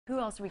Who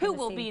else are we going to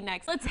see? Who will be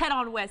next? Let's head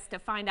on west to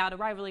find out a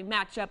rivalry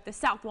matchup. The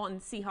South Walton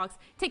Seahawks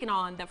taking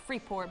on the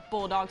Freeport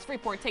Bulldogs.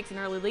 Freeport takes an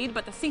early lead,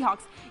 but the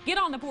Seahawks get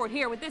on the board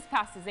here with this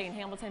pass to Zane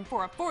Hamilton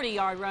for a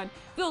 40-yard run.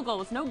 Field goal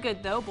was no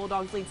good, though.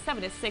 Bulldogs lead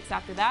 7-6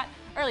 after that.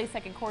 Early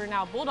second quarter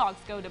now, Bulldogs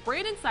go to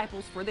Brandon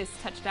Seipels for this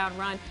touchdown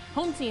run.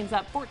 Home team's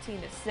up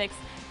 14-6.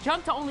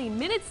 Jump to only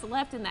minutes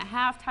left in the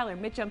half. Tyler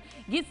Mitchum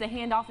gets the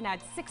handoff and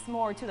adds 6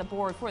 more to the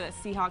board for the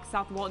Seahawks.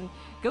 South Walton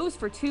goes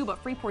for 2, but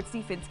Freeport's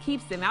defense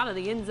keeps them out of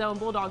the end zone.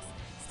 Bulldogs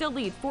still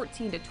lead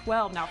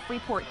 14-12. Now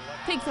Freeport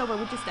takes over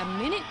with just a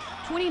minute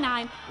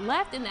 29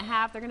 left in the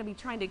half. They're going to be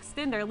trying to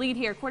extend their lead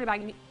here.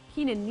 Quarterback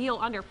Keenan Neal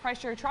under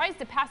pressure tries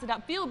to pass it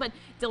upfield, but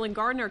Dylan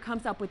Gardner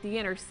comes up with the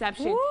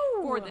interception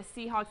for the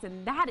Seahawks,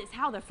 and that is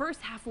how the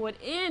first half would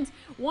end.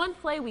 One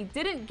play we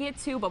didn't get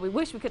to, but we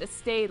wish we could have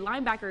stayed.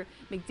 Linebacker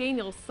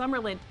McDaniel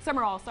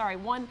Summerall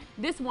won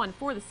this one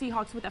for the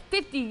Seahawks with a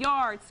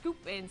 50-yard scoop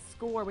and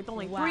score with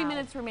only 3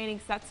 minutes remaining.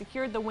 So that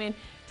secured the win,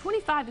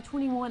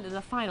 25-21 to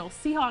the final.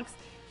 Seahawks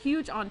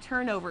huge on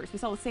turnovers. We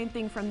saw the same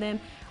thing from them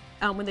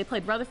when they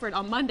played Rutherford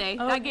on Monday.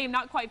 That game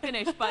not quite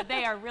finished, but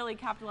they are really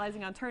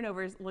capitalizing on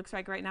turnovers, looks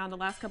like right now in the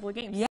last couple of games.